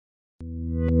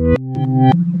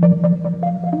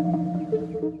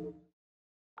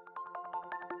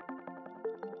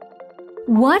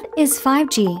What is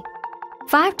 5G?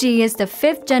 5G is the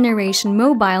fifth-generation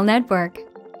mobile network.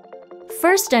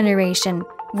 First generation,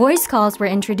 voice calls were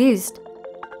introduced.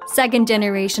 Second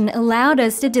generation allowed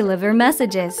us to deliver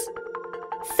messages.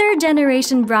 Third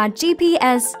generation brought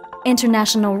GPS,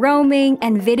 international roaming,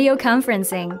 and video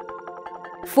conferencing.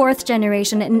 Fourth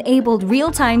generation enabled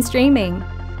real-time streaming.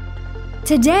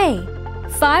 Today,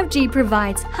 5G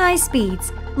provides high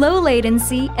speeds, low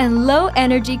latency, and low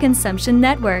energy consumption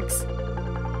networks.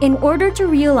 In order to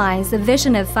realize the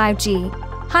vision of 5G,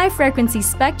 high-frequency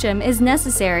spectrum is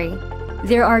necessary.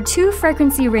 There are two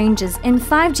frequency ranges in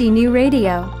 5G new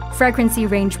radio. Frequency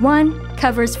range 1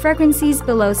 covers frequencies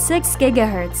below 6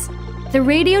 GHz. The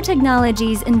radio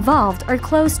technologies involved are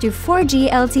close to 4G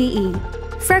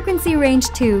LTE. Frequency range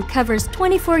 2 covers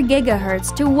 24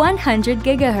 GHz to 100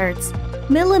 GHz.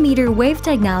 Millimeter wave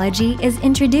technology is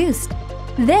introduced.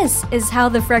 This is how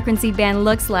the frequency band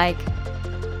looks like.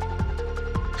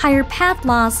 Higher path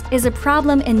loss is a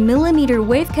problem in millimeter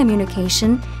wave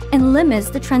communication and limits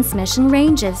the transmission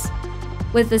ranges.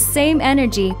 With the same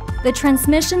energy, the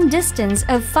transmission distance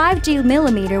of 5G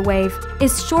millimeter wave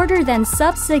is shorter than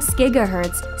sub-6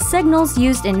 GHz signals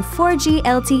used in 4G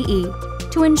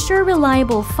LTE. To ensure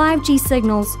reliable 5G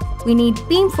signals, we need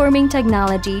beamforming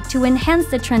technology to enhance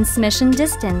the transmission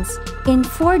distance. In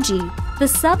 4G, the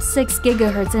sub-6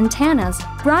 GHz antennas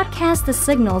broadcast the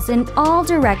signals in all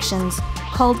directions,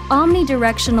 called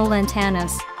omnidirectional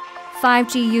antennas.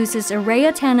 5G uses array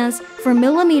antennas for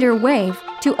millimeter wave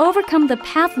to overcome the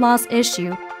path loss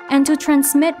issue and to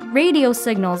transmit radio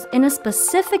signals in a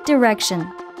specific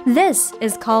direction. This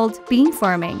is called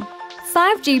beamforming.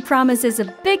 5G promises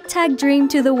a big tech dream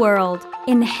to the world: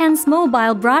 enhanced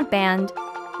mobile broadband,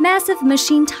 massive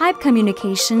machine-type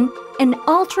communication, and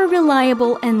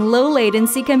ultra-reliable and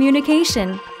low-latency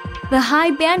communication. The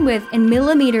high bandwidth in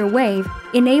millimeter wave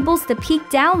enables the peak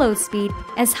download speed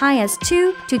as high as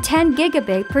 2 to 10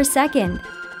 gigabit per second.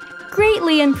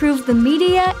 Greatly improves the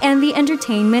media and the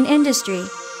entertainment industry.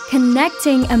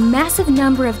 Connecting a massive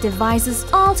number of devices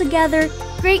all together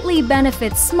greatly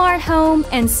benefits smart home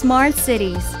and smart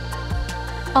cities.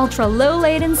 Ultra-low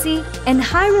latency and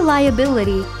high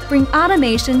reliability bring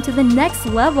automation to the next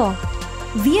level.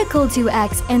 Vehicle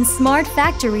 2X and smart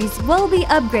factories will be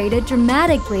upgraded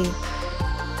dramatically.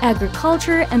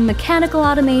 Agriculture and mechanical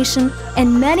automation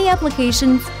and many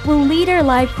applications will lead our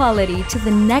life quality to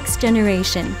the next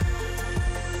generation.